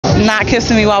not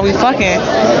kissing me while we fucking.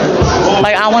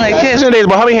 Like, I want to kiss. Bro,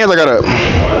 how many hands I got up?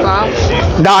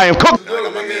 Dying. Cook. I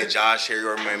got my man Josh here. You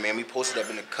already man. We posted up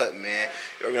in the cut, man.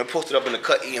 You already posted up in the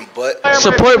cut eating butt.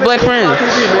 Support Black Friends.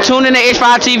 Tune in to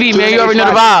H5 TV, man. You already know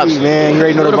the vibes. Man, you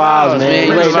already know the vibes, man.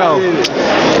 You already know.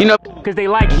 You know, cause they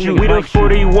like you. We the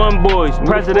 41 boys,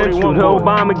 presidential, the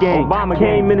Obama gang.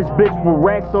 Came in this bitch with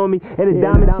racks on me and a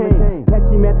diamond chain.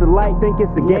 Catch him at the light, think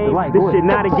it's a game. This shit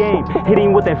not a game. Hit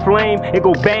him with that flame, it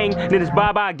go bang, then it's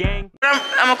bye bye gang.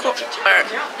 I'm a cool.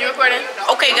 You recording?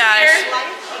 Okay, guys.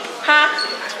 Huh?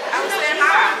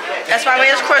 That's my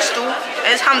man's Crystal.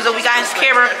 It's Hamza. We got his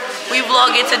camera. We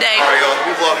vlogging today. Alright, y'all.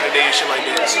 We vlogging today and shit like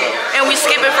that. So. And we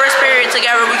skipping first period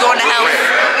together. We going to health.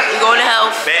 We going to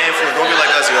health. Bad influence. Don't be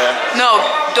like us, y'all. No,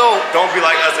 don't. Don't be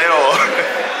like us at all.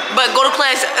 But go to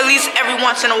class at least every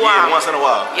once in a while. Yeah, once in a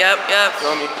while. Yep.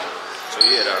 Feel me? So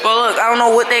yeah, though. But look, I don't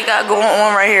know what they got going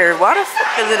on right here. Why the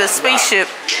fuck is it a spaceship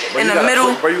in the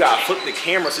middle? Bro, you gotta flip the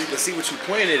camera so you can see what you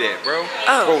pointed at, bro.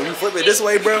 Oh. Bro, when you flip it this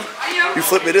way, bro, you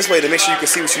flip it this way to make sure you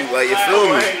can see what you like. You feel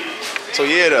me? So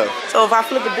yeah, though. So if I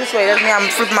flip it this way, that means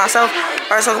I'm flipping myself.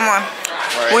 All right, so come on.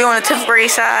 Right. We on the 10th grade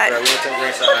side. Right, we on the 10th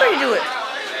grade side. How do you do it?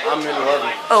 I'm in the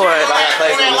 11th. Oh, all right. I got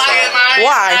class on this side.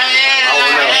 Why? I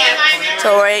don't know.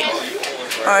 So right.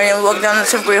 All right, we walk down the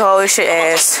 10th grade hall. This shit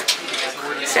ass.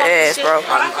 Shit ass, bro.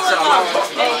 Huh?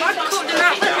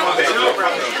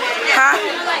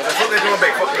 Flip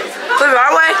it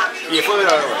our way? Yeah, flip it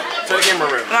our way. To the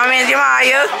camera room. My man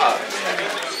Jemiah.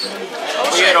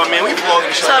 Yeah, though, man, we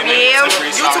vlogging shit. What's up, yeah?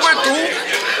 YouTuber dude.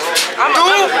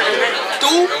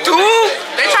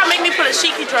 They try to make me put a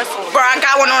cheeky dress on. Bro, I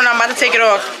got one on. I'm about to take it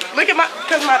off. Look at my,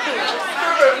 cause my thing.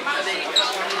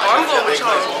 Oh, I'm going with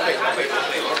y'all.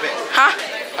 Huh?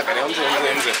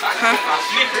 Huh?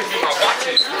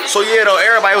 So yeah, though,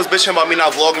 everybody was bitching about me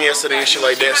not vlogging yesterday and shit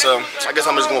like that. So I guess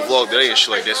I'm just gonna vlog today and shit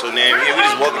like that. So then, yeah, we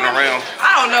just walking around.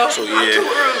 I don't know. So yeah.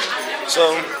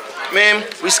 So, man,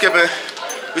 we skipping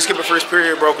first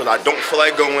period, bro, cause I don't feel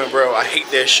like going, bro. I hate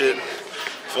that shit.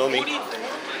 Feel me?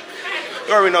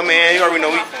 You already know, man. You already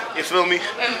know. You feel me?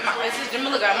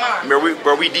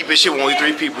 Bro, we deep as shit with only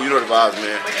 3 people. You know the vibes,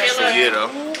 man. So yeah,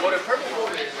 though.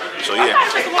 So yeah,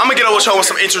 I'm gonna get over with y'all when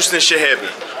some interesting shit happen.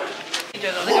 Look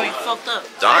at me fucked up.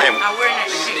 Damn. I'm wearing that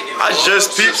shit. I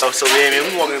just peeped. So yeah, man,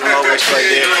 we walking in the hallway shit like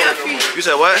that. You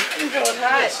said what?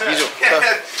 So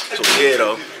yeah,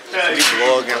 though. So we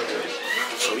vlogging.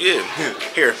 So yeah,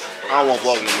 here. I don't want to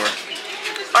vlog no more.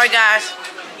 All right, guys.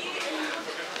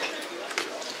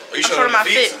 Are you showing my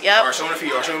fit? Yep. Alright, show them the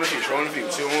feet. Show them the feet. Show them the feet.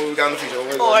 See what we got in the feet.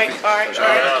 All right.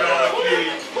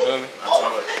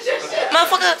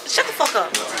 Motherfucker, shut the fuck up.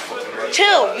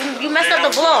 Chill. You messed up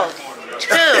the vlog.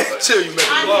 Chill. You messed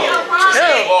up the vlog.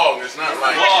 Chill. It's not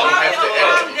like you have to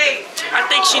edit. I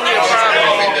think she need a prom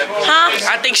date. Huh?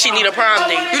 I think she need a prom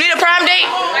date. You need a prom date?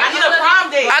 I need a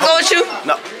prom date. I go with you?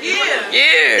 No.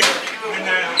 Yeah.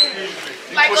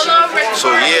 So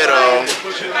yeah, though.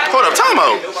 Hold up, time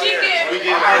out. Alright,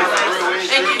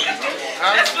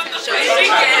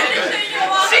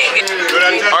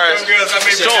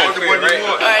 show him.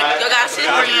 Alright, you gotta see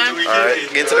the brand. Alright,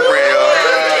 get into the brand, y'all.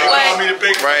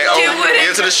 Right,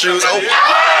 get into the shoes. Oh.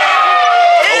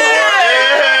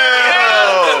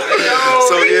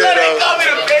 So yeah, though.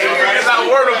 Because I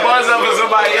wore the buzz up for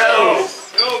somebody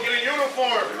else. Yo, get a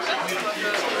uniform.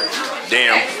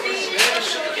 Damn.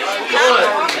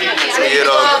 So yeah,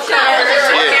 though.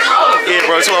 Yeah,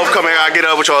 bro. 12 coming. I'll get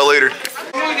up with y'all later.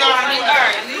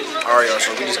 Alright, y'all.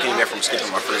 So we just came back from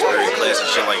skipping my first period class and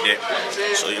shit like that.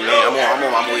 So yeah, man, I'm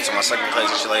on my way to my second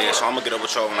class and shit like that. So I'm gonna get up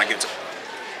with y'all when I get to.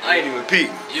 I ain't even peep.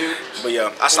 But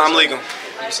yeah, assalamu alaikum.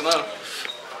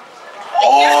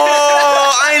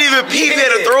 Oh, I ain't even peeped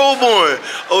at a throwborn.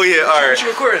 Oh yeah, alright. What you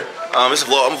recording? It's a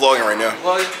vlog. I'm vlogging right now.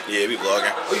 Vlogging? Yeah, we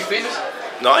vlogging. Oh, you famous?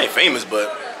 No, I ain't famous,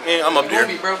 but man, I'm up there.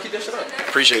 Bro, keep that shit up.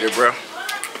 Appreciate it, bro.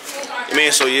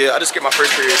 Man, so yeah, I just skipped my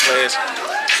first period class.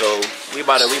 So we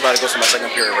about to go to my second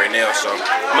period right now. So I'm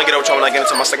gonna get up with y'all when I get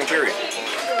into my second period.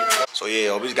 So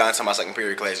yeah, we just got into my second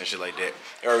period class and shit like that.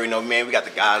 You already know, man, we got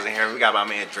the guys in here. We got my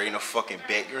man Dre in the fucking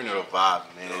back. You know the vibe,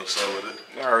 man. So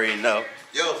you already know.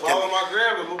 Yo, follow my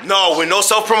gram. No, with no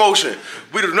self-promotion.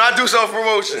 We do not do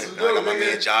self-promotion. I got my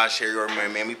man Josh here. You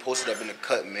already, man, we posted up in the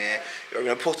cut, man. You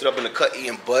already posted up in the cut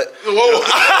eating butt. Whoa.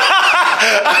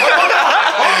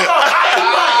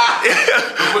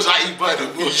 Wish I eat butt.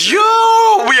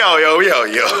 Yo, we out,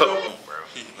 yo.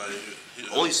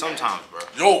 Only sometimes, bro.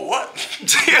 Yo, what?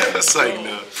 Yeah, it's like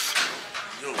no.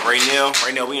 Right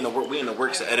now, we in the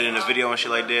works of editing the video and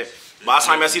shit like that. By the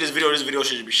time I see this video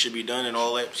should be done and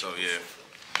all that. So yeah,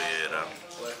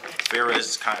 Farrah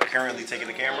is currently taking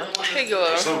the camera. Hey girl.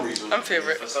 For some reason. I'm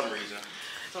favorite. For some reason.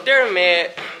 They're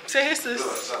mad. Say hey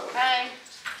sis. Hi.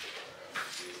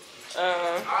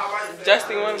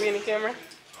 Justin, you wanna be in the camera?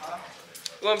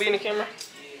 You wanna be in the camera?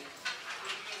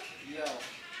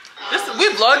 We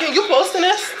vlogging, you posting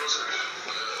this?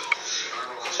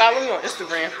 Follow me on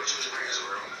Instagram.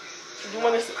 You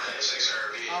want to see?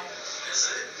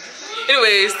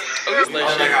 Anyways, okay. When you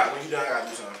done, I gotta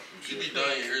do something. You be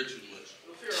done here too much.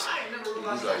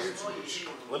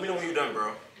 Let me know when you done,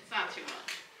 bro. It's not too much.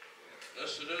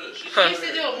 Yes, it is. She She used to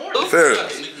do it more. Farrah,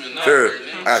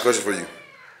 Farrah, I got a question for you.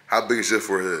 How big is your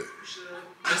forehead?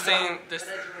 The same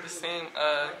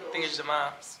thing as your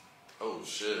mom's. Oh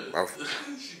shit. I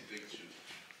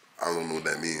don't know what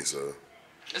that means, so.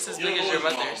 It's as big as your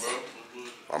mother's.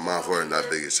 My mom's forehead not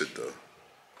big as shit though.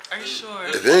 Are you sure?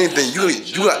 If anything,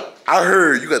 you got. I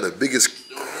heard you got the biggest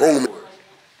chrome.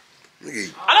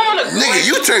 Nigga, I don't want to. nigga,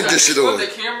 you turned this shit on. The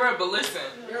camera, but listen,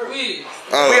 please.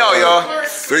 We out, y'all.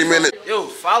 3 minutes. Yo,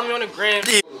 follow me on the gram.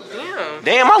 Damn.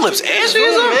 Damn, my lips ashy as a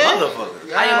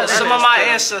motherfucker. I am some of my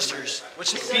ancestors.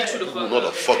 Which beat you the fuck What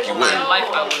the fuck you My win? life,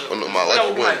 I would. My life I you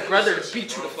would my win. brother to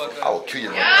beat you the fuck I up. will kill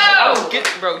you. I will get,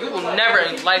 bro. You will never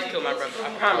in life kill my brother. I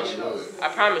promise you. I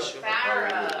promise you.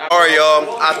 All right,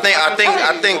 y'all. I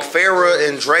think Farrah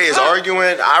and Dre is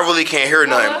arguing. I really can't hear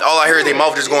nothing. All I hear is their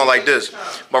mouth just going like this.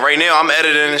 But right now, I'm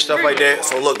editing and stuff like that.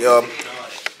 So look, y'all.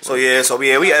 So yeah,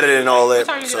 we edited and all that.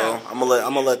 So I'm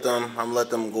gonna let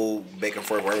them go back and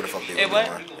forth wherever the fuck they Hey, want.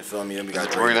 what? You feel me? Then we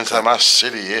got Right Dre. inside my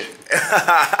city, yeah.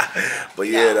 But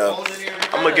yeah, though,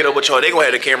 I'm gonna get up with y'all. They gonna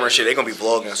have the camera and shit. They gonna be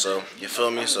vlogging. So you feel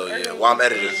me? So yeah, while I'm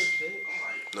editing,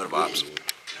 know the vibes.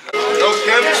 So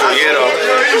yeah, though, I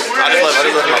just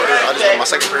left my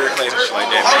second period class and shit like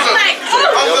that. I'm like,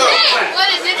 what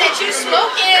is it that you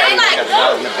smoking? I'm like,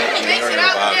 mix it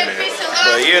up with that piece of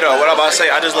But yeah, though, what I'm about to say,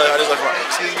 I just left my.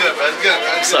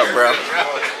 What's up, bro?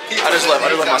 I just left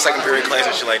my second period class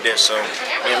and shit like that. So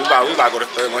man, we about to go to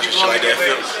third lunch and shit like that.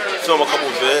 Film a couple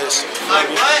of vids.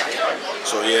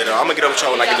 So yeah, though, I'm gonna get up with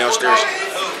y'all when I get downstairs.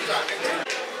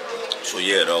 So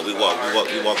yeah, though, we walking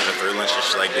to third lunch and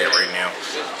shit like that right now.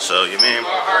 So yeah, man,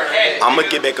 I'm gonna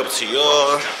get back up to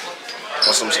y'all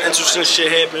when some interesting shit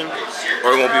happen,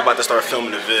 or we're gonna be about to start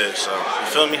filming the vid. So you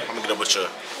feel me? I'm gonna get up with y'all.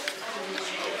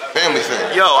 Family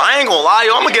thing. Yo, I ain't gonna lie,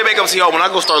 yo, I'm gonna get back up to y'all when I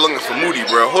go start looking for Moody,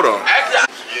 bro. Hold on.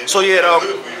 So yeah, though,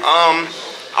 I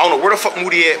don't know where the fuck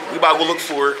Moody at. We about to go look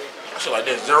for it. Shit like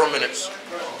that, 0 minutes.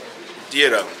 Yeah,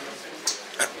 though.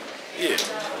 Yeah.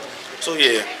 So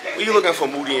yeah, we looking for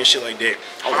Moody and shit like that.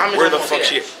 Where the fuck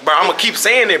she at? Bro, I'm gonna keep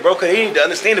saying it, bro, cause they need to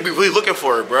understand to be really looking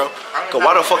for her, bro. Cause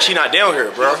why the fuck she not down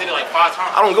here, bro? I've seen it like 5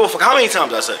 times. I don't give a fuck how many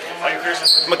times I said it. Are you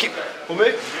cursing? I'm gonna keep, who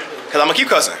me? Cause I'm gonna keep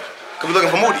cussing. Cause we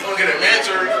looking for Moody. I'm gonna get a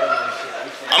mentor.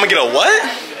 I'm gonna get a what?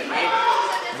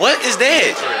 What is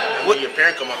that? When your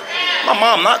parent come up. My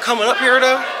mom not coming up here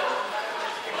though?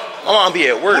 My mom be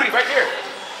at work. Moody, right there.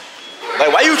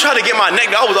 Like, why you trying to get my neck?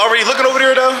 I was already looking over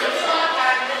there though.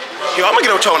 Yo, I'm gonna get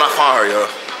up with y'all when I find her, yo.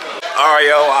 Alright,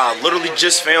 yo, I literally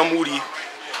just found Moody,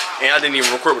 and I didn't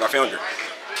even record when I found her.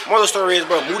 Moral of the story is,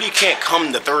 bro, Moody can't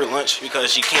come to third lunch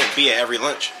because she can't be at every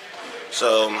lunch.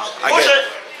 So, I get.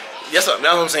 Yes, that's what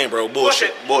I'm saying, bro.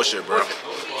 Bullshit, bro.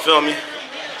 Feel me?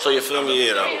 So you feel me?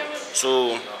 Yeah, though.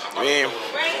 So, man.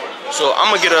 So I'm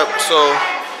gonna get up. So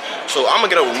I'm gonna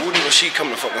get up with Moody when she come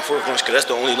to fucking fourth lunch, cause that's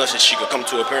the only lunch that she could come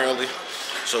to apparently.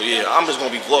 So yeah, I'm just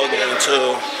gonna be vlogging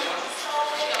until.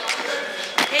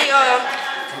 Hey y'all,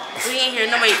 we ain't here.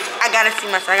 No wait, I gotta see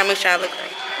myself. I gotta make sure I look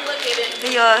right.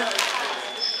 Hey y'all,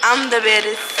 I'm the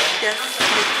baddest. Yes.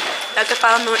 Y'all can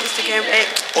follow me on Instagram at.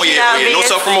 Oh yeah, no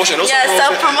self promotion, no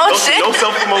self promotion. No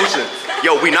self promotion.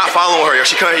 Yo, we not following her. Yo,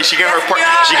 she getting her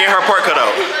part cut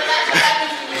out.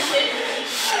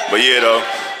 But yeah, though.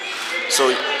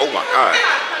 So, oh my god.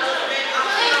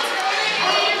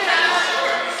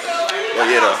 Oh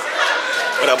yeah, though.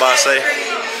 What I about to say?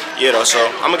 Yeah, though. So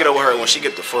I'm gonna get up with her when she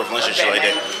get the fourth lunch and shit like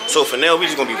that. So for now, we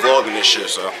just gonna be vlogging this shit.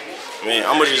 So, man,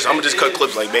 I'm gonna just cut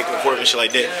clips like back and forth and shit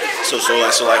like that. So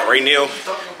like right now,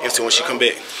 until when she come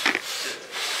back.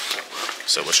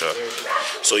 So what's up?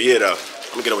 So yeah, though.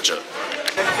 I'm gonna get up with y'all.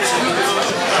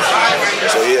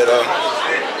 So yeah, though.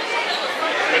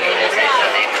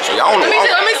 So y'all don't know.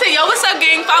 Let me say, yo, what's up,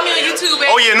 gang? Follow me on YouTube,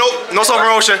 baby. Oh yeah, no self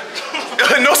promotion.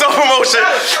 No self promotion.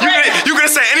 You can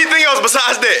say anything else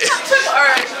besides that.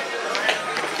 Alright.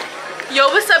 Yo,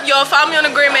 what's up, y'all? Follow me on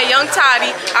the gram at Young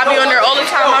Toddy. I be on there all the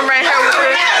time. I'm right here with her.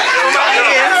 On my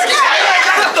hands.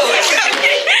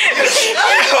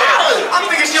 I'm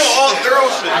thinking she on all girl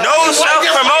shit. No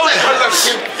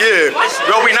self-promotion. Yeah.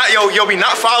 Yo, we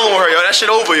not following her, yo. That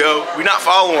shit over, yo. We not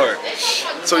following her.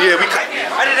 So yeah, we.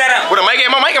 With a mic in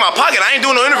my pocket. I ain't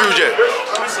doing no interviews yet.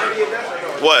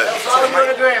 What?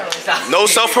 No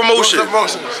self promotion.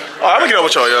 Alright, I'm gonna get up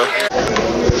with y'all, yo.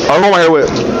 Who am I here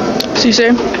with?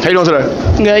 C-Sir. How you doing today?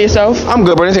 Good, yourself? I'm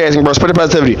good, bro. This asking, bro. Spread the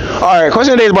positivity. Alright,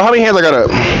 question of the day is, bro. How many hands I got up?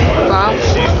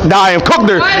 5. Nah, I am cooked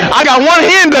her. I got one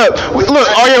hand up. Look,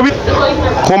 oh yeah,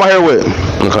 who am I here with?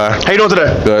 Okay. How you doing today?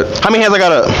 Good. How many hands I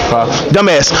got up? 5.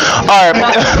 Dumbass. Alright.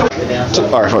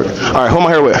 Alright, fuck. Alright, who am I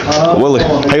here with? Willie.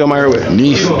 How you am I here with?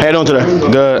 Neef. How you doing today?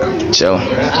 Good. Chill.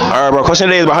 Alright, bro. Question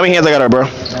of the day is, bro. How many hands I got up, bro?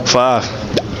 5.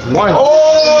 1.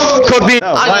 Oh! Cook me.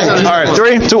 Alright,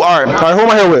 3, 2, alright. Alright, who am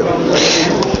I here with?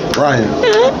 Ryan.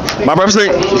 My breath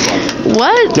stink.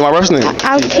 What? My breath stink.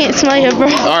 I can't smell your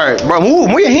breath. Alright, bro.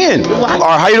 Move your hand.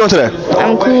 Alright, how you doing today?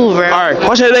 I'm cool, bro. Alright,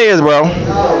 question of the day is, bro.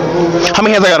 How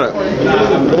many hands I got up?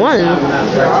 1.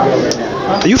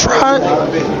 Are you fried?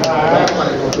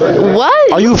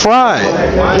 What? Are you fried?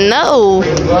 No.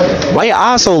 Why your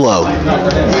eyes so low?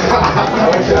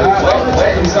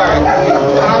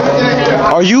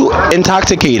 Are you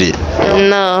intoxicated?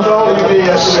 No.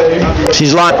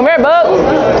 She's lying. Come here, Bug.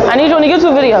 I need you on the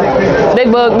YouTube video.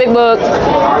 Big Bug, Big Bug.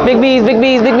 Big B's, Big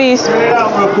B's, Big B's.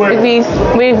 Big B's.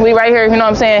 We right here, you know what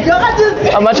I'm saying?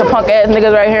 A bunch of punk ass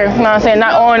niggas right here, you know what I'm saying?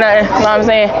 Not on nothing, you know what I'm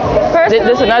saying?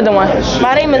 This another one.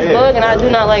 My name is Bug and I do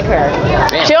not like her.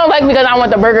 She don't like me because I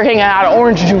want the Burger King out of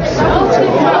orange juice.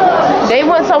 They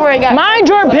went somewhere and got. Mind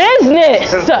your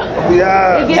business.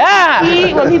 Yeah.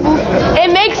 When people,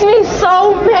 it makes me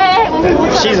so mad when people.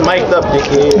 She's mic'd up,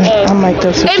 dickhead. I'm mic'd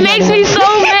up. So it makes me so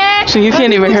mad. So you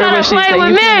can't even hear what she's saying.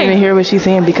 You can't even hear what she's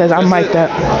saying because I'm mic'd up.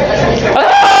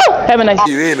 Oh! Have a nice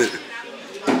day. You in it.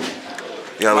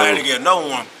 Yeah, I had to get another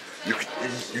one.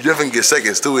 You definitely get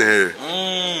seconds too in here.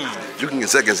 You can get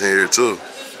seconds in here too.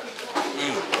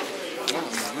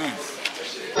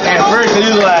 At first,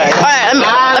 you like. Alright,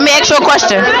 let me ask you a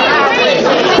question.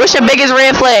 What's your biggest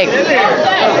red flag?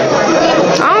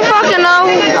 I don't fucking know.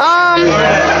 I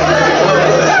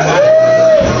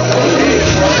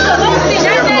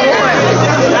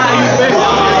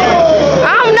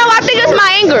don't know. I think it's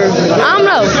my anger. I don't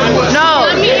know. No.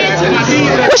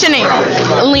 What's your name?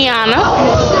 Liana.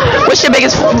 What's your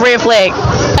biggest red flag?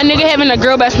 A nigga having a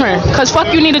girl best friend. Cause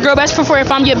fuck you need a girl best friend for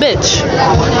if I'm your bitch.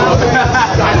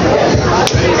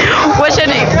 What's your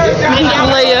name?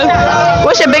 Leia.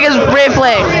 What's your biggest red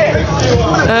flag?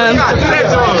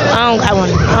 I don't got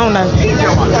one. I don't know.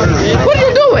 What are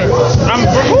you doing? I'm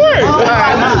recording.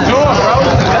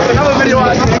 That's another video.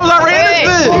 I was already in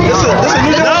this vid. This a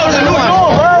new video.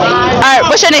 Alright,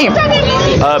 what's your name?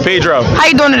 Pedro. How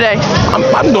you doing today?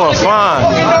 I'm doing fine.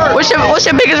 What's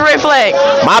your biggest red flag?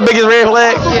 My biggest red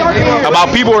flag?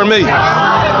 About people or me?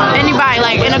 Anybody,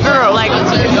 like in a girl, like you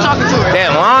talking to her.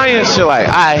 That lying shit, like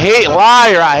I hate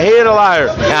liar. I hate a liar.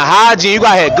 And hygiene, you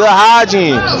gotta have good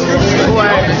hygiene.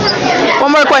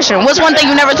 One more question. What's one thing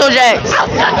you never told your ex?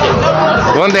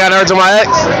 One thing I never told my ex?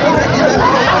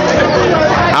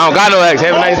 I don't got no ex.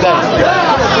 Have a nice day.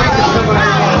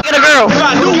 Get a girl.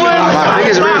 My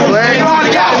biggest red flag?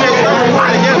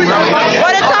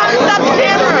 What is talking? Stop the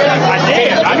camera. I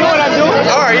did. I know what I'm doing.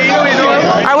 Alright, you know what you're doing.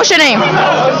 Alright, what's your name?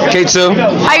 K2.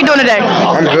 How you doing today?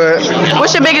 I'm good.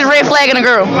 What's your biggest red flag in a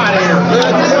girl?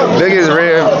 Biggest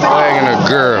red flag in a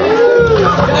girl.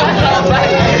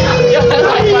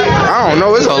 I don't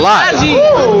know, it's a lot.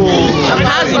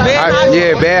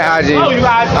 Yeah, bad hygiene.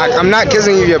 I'm not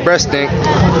kissing you, your breast stink.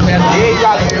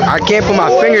 I can't put my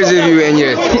fingers in you and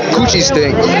your coochie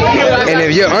stink. And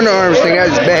if your underarms stink,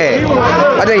 that's bad.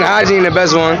 I think hygiene the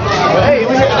best one.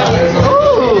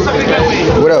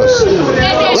 What else?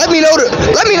 Let me know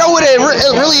what it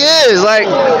really is. Like,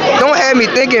 don't have me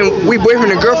thinking we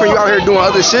boyfriend and girlfriend, you out here doing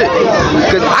other shit.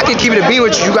 Cause I can keep it a bean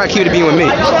with you, you gotta keep it a bean with me.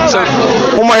 So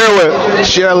who am I here with?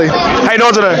 Shirley. How you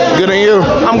doing today? Good, and you?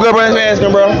 I'm good, bro. Thanks for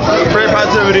asking, bro. Great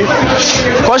positivity.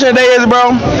 Question of the day is,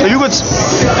 bro, so you could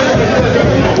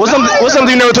what's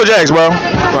something you never told your ex, bro?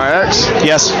 My ex?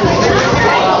 Yes.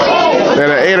 That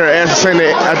I ate her ass saying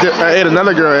that I ate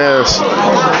another girl's ass.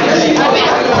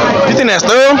 You think that's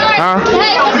thorough? Huh?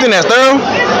 You think that's thorough?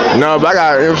 No, but I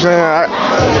got, you know what I'm saying?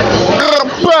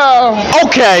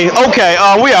 Okay.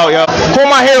 We out, yo. Who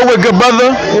am I here with, good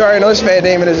brother? You already know it's Fat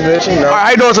Damon this bitch, you know. Alright,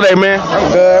 how you doing today, man?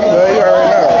 I'm good. You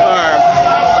already know. Alright.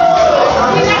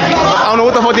 I don't know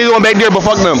what the fuck they doing back there, but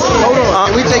fuck them. Hold on.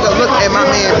 Can we take a look at my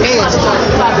man's pants?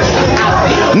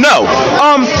 No.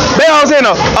 Babe, I was saying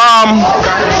though.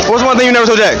 What's one thing you never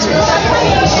told Jax?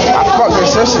 I fucked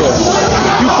his sister.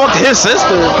 You fucked his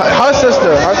sister? Her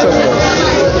sister.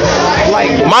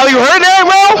 Like, Molly, you heard that,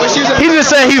 bro? He just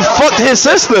said he fucked his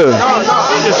sister. No.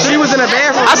 She was in a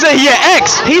bathroom. I said your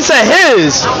ex. He said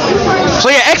his. So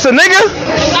your ex a nigga?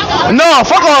 No,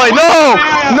 fuck all it. No.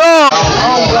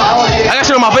 I got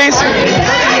shit on my face.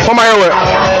 What my hair with?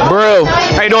 Bro.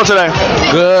 How you doing today?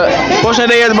 Good. Question of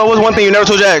the day is about what's one thing you never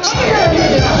told your ex?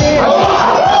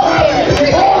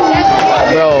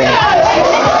 Bro,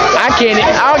 I can't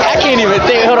even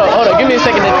think. Hold on. Give me a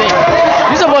second to think.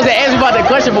 You supposed to ask me about that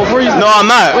question before you. No, I'm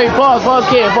not. Wait, pause,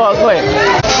 kid, pause, wait.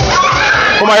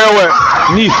 What my hair with?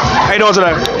 Me. How you doing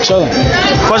today? Chilling.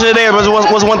 Question of the day is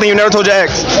what's one thing you never told your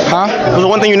ex? Huh? What's the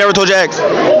one thing you never told your ex?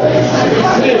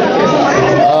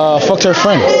 Fucked her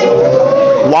friend.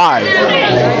 Why?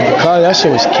 Cause that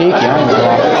shit was cakey. I ain't gonna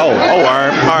lie. Oh,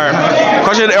 alright.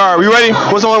 Question. Alright, we ready?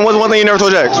 What's one thing you never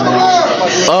told your ex?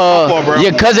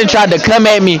 Your cousin tried to come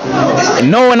at me,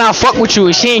 knowing I fuck with you,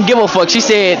 and she ain't give a fuck. She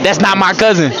said that's not my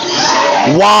cousin.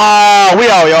 Wow, we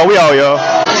out, y'all.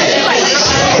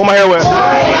 What my hair with?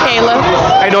 Kayla.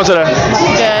 How you doing today?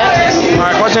 Good.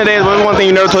 Alright, question of the day is what's one thing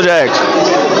you never told your ex?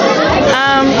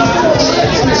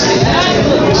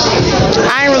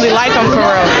 I ain't really like him for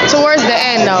real. Towards the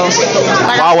end though.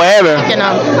 Like, Wow, what happened?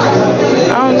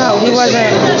 I don't know. He wasn't.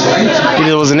 He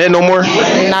just wasn't it no more?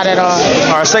 Not at all.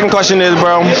 Alright, second question is,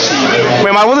 bro.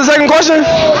 Wait, what's the second question?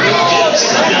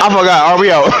 I forgot. Are we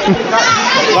out?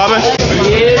 Robin?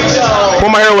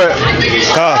 What my hair with?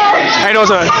 How you doing,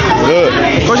 son? Good.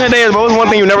 Question of the day is, bro, what's one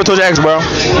thing you never told your ex, bro?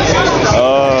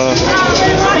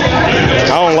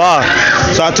 I don't lie.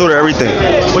 So I told her everything.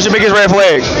 What's your biggest red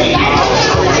flag?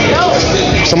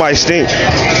 Somebody stink.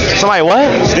 Somebody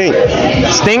what? Stink.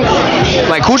 Stink?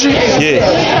 Like coochie? Yeah.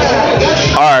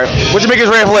 Alright. What's your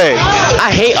biggest red flag?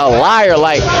 I hate a liar.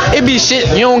 Like, it be shit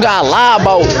you don't gotta lie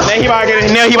about. Now he about to get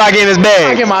in his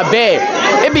bag. I get my bag.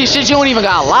 It be shit you don't even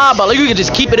gotta lie about. Like, you can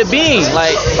just keep it a bean.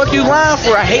 Like, fuck you lying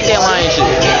for? I hate that lying shit.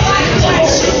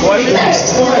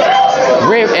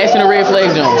 Asking the red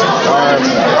flags, John.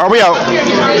 Are we out?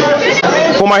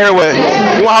 Pull my hair wet.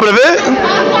 You want to hop in the vid?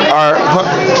 Alright.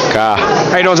 God.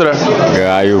 How you doing today? Good,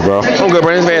 how you, bro? I'm good,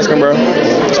 bro. Thanks for asking, bro.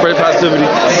 Spread positivity.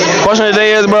 Question of the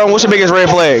day is, bro, what's your biggest red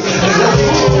flag?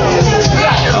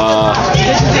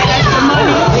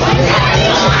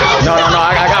 No,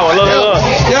 I got one. Look.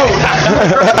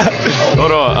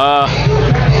 Hold on.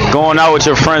 Going out with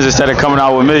your friends instead of coming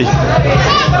out with me.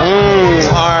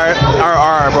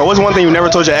 Alright, bro. What's one thing you never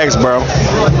told your ex, bro?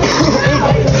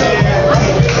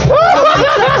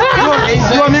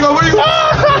 You want me to go with you?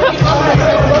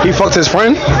 He fucked his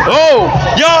friend? Oh!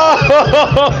 Yo!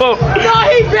 No,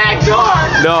 he backdoor.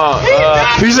 No.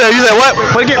 You said what?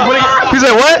 You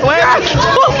said what?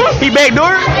 He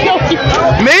backdoor?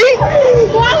 Me?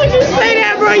 Why would you say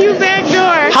that, bro? You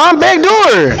backdoor. How I'm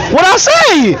backdoor? What I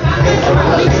say?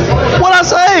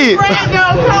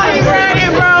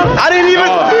 Bragging, bro. I didn't even.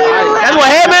 That's what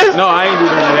happened? No, I ain't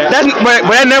doing that. But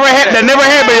that never happened. That never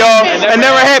happened, y'all. That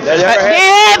never happened.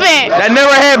 That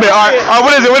never happened. All right,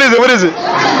 what is it?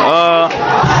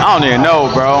 I don't even know,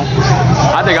 bro.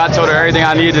 I think I told her everything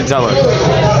I needed to tell her.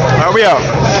 All right, we out.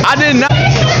 I did not.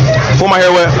 Pull my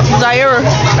hair wet. Zaira.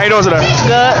 How you doing today?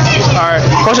 Good. All right.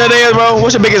 Question of the day is, bro,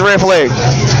 what's your biggest red flag?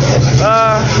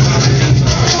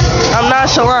 I'm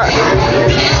nonchalant.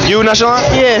 You nonchalant?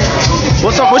 Yeah.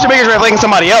 What's your biggest red flag in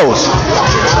somebody else?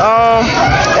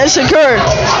 Insecure.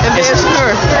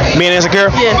 Insecure. Being insecure?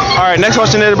 Yeah. All right, next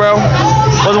question is, bro,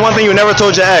 what's the one thing you never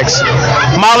told your ex?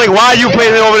 Molly, why are you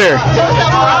playing it over there?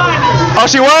 Oh,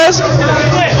 she was?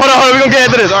 Hold on, we gonna get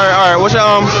into this. All right. What's your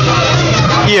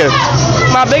yeah?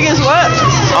 My biggest what?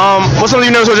 What's something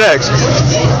you never told your ex?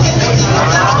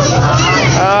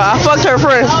 I fucked her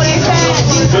friend.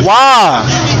 Why?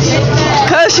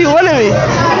 Cause she wanted me.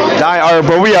 All right,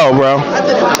 bro, we out, bro.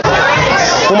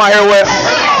 Who my hair wet?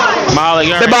 Molly,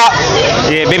 Say bye.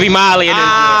 Yeah, baby Molly.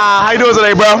 How you doing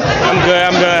today, bro? I'm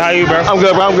good. How you, bro? I'm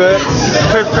good, bro.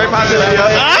 Pray positivity.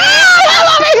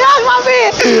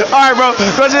 All right, bro.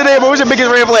 Question of the day, bro. What's your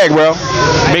biggest red flag, bro?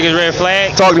 Biggest red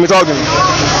flag? Talk to me.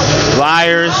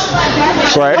 Liars.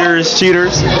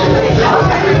 Cheaters.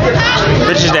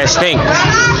 Bitches that stink.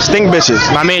 Stink bitches.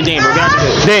 My man Dame, bro.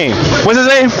 Dame. What's his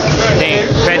name? Dame.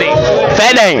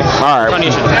 Fat Dame. All right,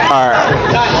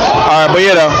 but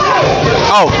yeah, though.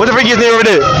 Oh, what's the freakiest thing you ever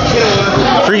did?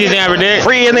 Freakiest thing I ever did?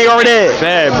 Freakiest thing you ever did?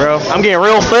 Fed, bro. I'm getting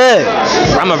real fed.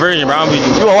 I'm a virgin, bro.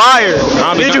 You a liar.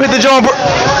 Did you hit the jump?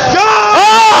 Yo!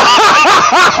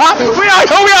 We out.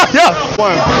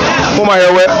 Pull my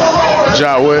hair wet.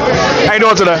 Job wet. How you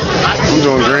doing today? I'm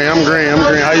doing great. I'm great.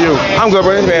 How you? I'm good,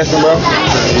 bro. Thanks for asking, bro.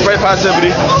 Spread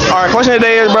positivity. All right, question of the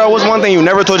day is, bro, what's one thing you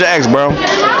never told your ex, bro?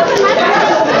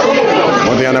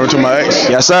 One thing I never told my ex?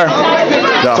 Yes, sir.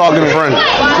 Talk to me, friend.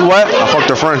 You what? I fucked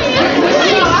her friend.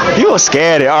 You was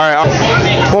scared. All right.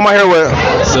 Who am I here with?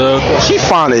 So she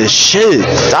fine as shit.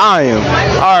 Damn.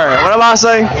 All right. What am I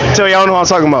say? Tell y'all know what I'm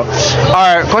talking about.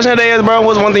 All right. Question of the day is, bro.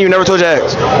 What's one thing you never told your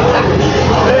ex?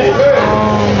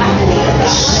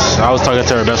 I was talking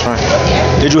to her best friend.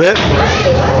 Did you hit?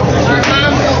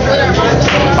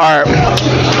 All right.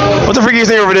 What's the freakiest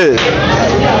thing you ever did?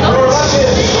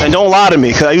 And don't lie to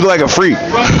me, cause you look like a freak.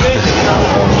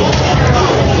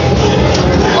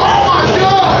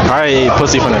 I ate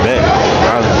pussy from the back.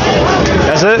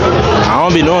 That's it? I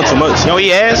don't be doing too much. You don't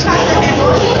eat ass?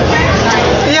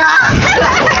 Yeah.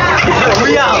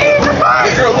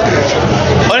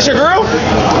 Oh, that's your girl?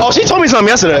 Oh, she told me something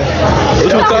yesterday.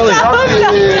 What you calling?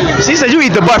 She said you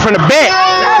eat the butt from the back.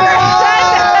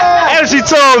 And she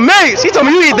told me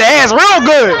you eat the ass real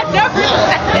good.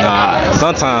 Nah,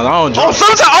 sometimes I don't drink. Oh,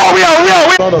 sometimes. Oh, we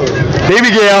Baby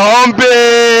get humpy.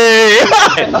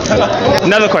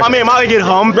 Another question. I mean, Molly get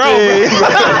humpy.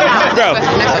 Bro,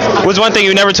 what's one thing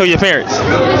you never told your parents?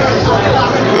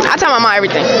 I tell my mom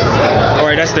everything. All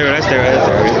right, that's there.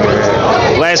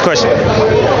 Last question.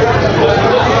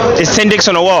 It's 10 dicks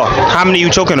on the wall. How many you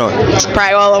choking on?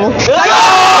 Probably all of them.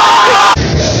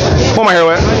 Who am I here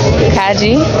with?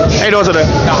 Kaji. How you doing today?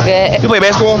 Good. You play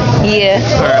basketball? Yeah.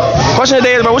 All right. Question of the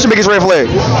day is, bro, what's your biggest red flag?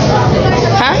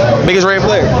 Huh? Biggest red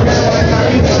flag?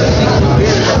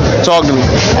 Talk to me.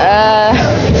 I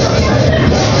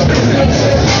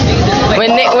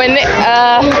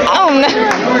don't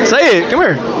know. Say it. Come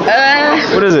here.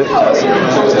 What is it? I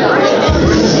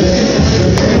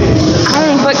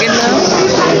don't fucking know.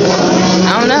 I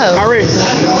don't know. Hurry.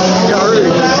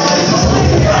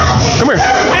 Come here.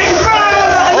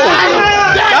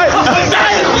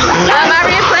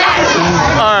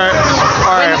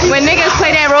 When niggas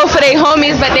play that role for their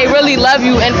homies, but they really love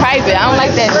you in private. I don't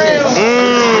like that shit.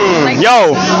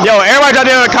 Yo, everybody out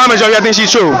there in the comments, yo, y'all think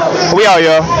she's true. We out,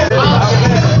 yo.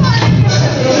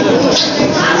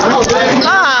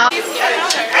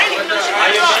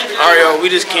 Alright, yo, we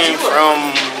just came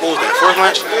from, what was that, fourth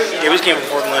lunch? Yeah, we just came from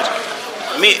fourth lunch.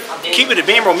 Keep it a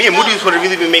band, bro. Me and Moody was supposed to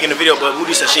really be making a video, but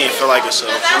Moody said she didn't feel like it, so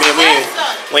I mean,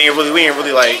 we ain't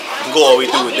really like go all the way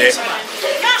through with that.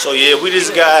 So yeah, we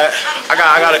just got I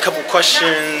got a couple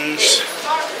questions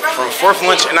from fourth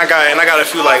lunch, and I got a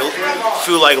few like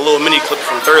little mini clips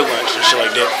from third lunch and shit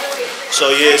like that.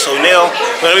 So yeah, so now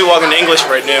we're gonna be walking to English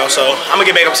right now, so I'm gonna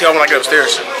get back up see how when I get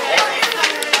upstairs.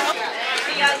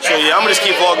 So yeah, I'm gonna just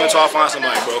keep vlogging until I find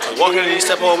somebody, bro. Cause walking in these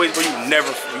step hallways, bro, you never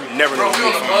know who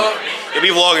you'll find. You'll be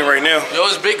vlogging right now. Yo,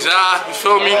 it's Big Zai. You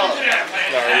feel me? You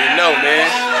already know, man.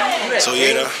 So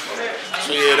yeah,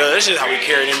 this is how we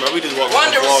carry them, bro. We just walk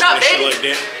around vlogging and shit like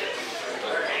that.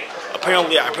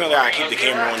 Apparently, I keep the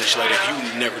camera on and shit like that.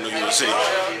 You never knew you would see.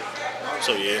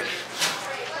 So yeah,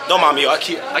 don't mind me, yo. I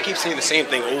keep saying the same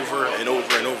thing over and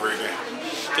over and over again.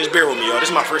 Just bear with me, yo. This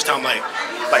is my first time like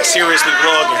seriously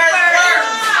vlogging.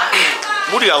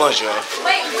 Moody got lunch, y'all.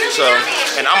 So,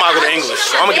 and I'm out to go to English,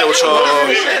 so I'm gonna get up with y'all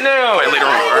later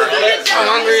on, alright? I'm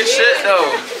hungry as shit,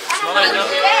 though.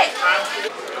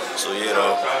 So yeah,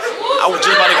 though, I was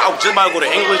just about to go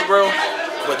to English, bro.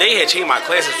 But they had changed my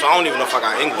classes, so I don't even know if I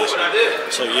got English.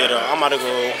 So yeah, though, I'm about to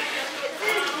go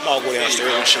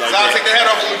downstairs and shit like that. Take the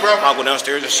head off of me, bro. I'll go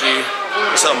downstairs and see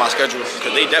what's up with my schedule,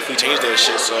 because they definitely changed that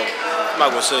shit. So I'm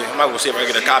not gonna see if I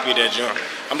can get a copy of that junk.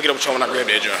 I'm gonna get up with y'all when I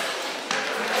grab that junk.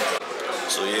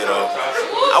 So yeah, though,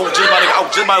 I was just about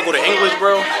to go to English,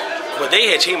 bro. But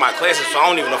they had changed my classes, so I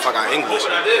don't even know if I got English.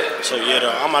 So yeah,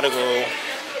 though, I'm about to go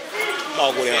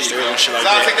downstairs and shit like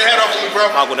that. Take the head off of me, bro.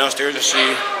 I'll go downstairs and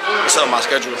see what's up with my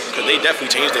schedule, because they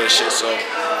definitely changed that shit. So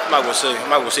I'm not gonna see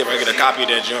if I can get a copy of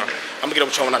that junk. I'm gonna get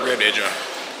up with y'all when I grab that junk.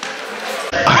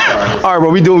 Alright, bro,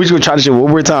 we just gonna try this shit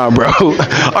one more time, bro.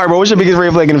 Alright, bro, what's your biggest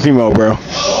red flag in a female, bro?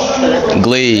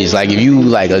 Glaze. Like, if you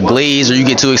like a glaze or you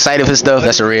get too excited for stuff,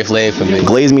 that's a red flag for me.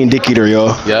 Glaze mean dick eater,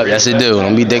 yo. Yep, that's it, dude.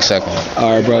 Don't be dick sucking.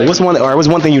 Alright, bro. What's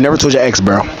one thing you never told your ex,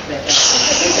 bro?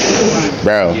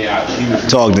 Bro,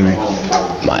 talk to me.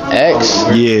 My ex?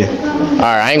 Yeah.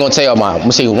 Alright, I ain't gonna tell y'all I'm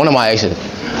gonna see one of my exes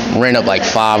ran up like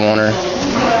 5 on her.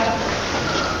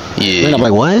 Yeah. Ran up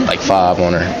like what? Like 5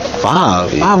 on her.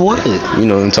 5? Yeah. 5 what? You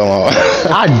know what I'm talking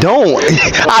about. I don't.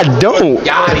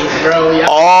 Got it, bro.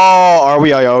 Oh, are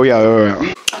we out, y'all?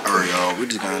 Alright, y'all. We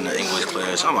just got in the English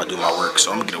class. I'm about to do my work,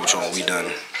 so I'm gonna get up with y'all when we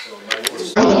done.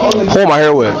 Who am I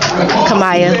here with?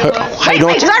 Kamaya. How you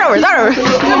doing? Start over.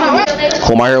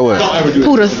 Who am I here with?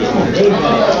 Puda.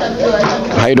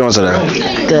 How you doing today?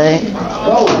 Good.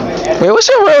 Wait, what's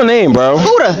your real name, bro?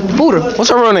 Puda. What's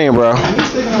her real name, bro?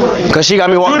 Cause she got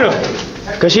me walking.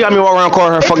 Cause she got me walking around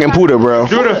calling her fucking Puda, bro.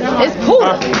 It's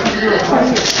Puda.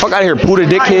 Fuck out of here, Puda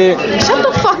dickhead. Shut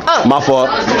the fuck up. My fault.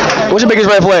 What's your biggest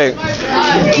red flag?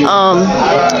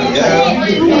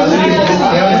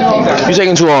 You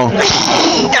taking too long.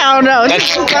 I don't know.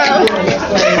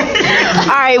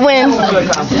 All right, when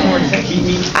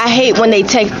I hate when they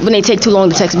take too long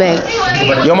to text back.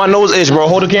 Yo, my nose itch, bro.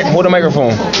 Hold the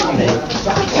microphone.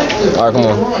 All right, come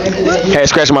on. Had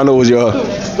scratch my nose, yo. All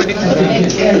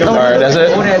right, that's it.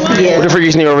 Yeah. What the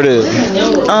freaky sneak over there?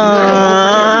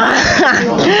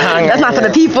 That's not for the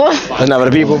people. That's not for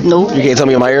the people. Nope. You can't tell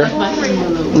me in my ear.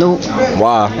 Nope.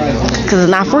 Why? Cause it's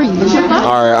not free. All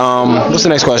right. What's the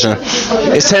next question?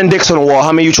 It's 10 dicks on the wall.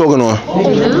 How many you choking on?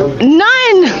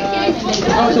 None.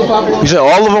 You said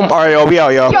all of them? All right, yo, be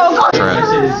out, yo. Yo, go. All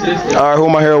right, who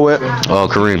am I here with?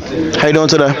 Kareem. How you doing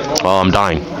today? I'm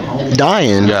dying.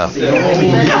 Dying? Yeah.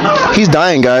 He's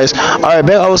dying, guys. All right,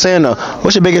 I was saying,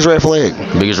 what's your biggest red flag?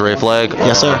 Biggest red flag?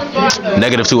 Yes, sir.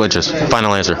 -2 inches.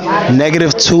 Final answer.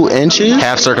 -2 inches?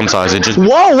 Half circumcised. It just.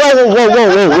 Whoa!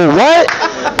 What?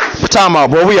 Time out,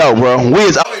 bro. We out, bro. We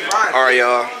is out. All right,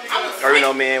 y'all. Already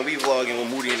know, man. We vlogging with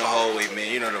Moody in the hallway, man.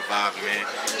 You know the vibe, man.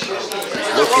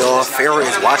 Look, y'all. Farrah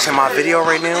is watching my video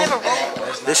right now.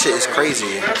 This shit is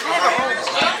crazy.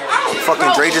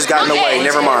 Fucking Dre just got in the way.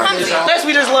 Never mind. Next,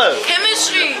 we just left.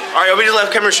 Chemistry. All right, we just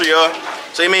left chemistry, y'all.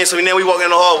 So you mean, now we walking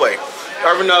in the hallway. You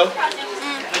ever know?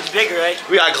 It's big, right?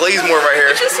 We got Glazemore right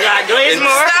here. You got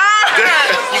Glazemore?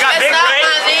 You got Big Ray?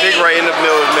 Big Ray in the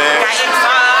middle, man.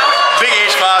 Big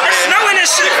H5, man. It's snowing and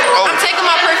shit. Oh. I'm taking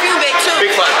my perfume back too.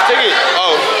 Big 5. Take it.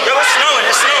 Oh. Yo, it's snowing.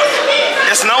 It's snowing.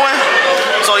 It's snowing?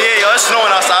 So yeah, yo, it's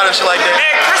snowing outside and shit like that.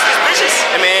 Merry Christmas, bitches.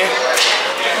 Hey, man.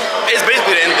 It's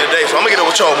basically the end of the day, so I'm gonna get up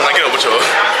with y'all when I get up with y'all.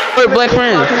 Black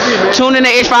friends, tune in to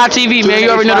H5 TV, man. You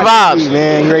already know the vibes,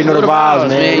 man. You already know the vibes,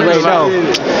 man. You already know.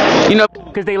 You know.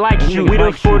 Cause they like you. We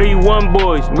the 41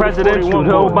 boys, presidential,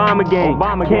 the Obama gang.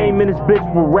 Came in this bitch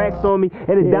with racks on me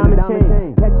and a diamond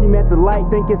chain. Catch him at the light,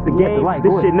 think it's a game.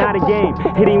 This shit not a game.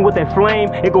 Hit him with that flame,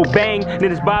 it go bang,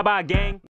 then it's bye-bye gang.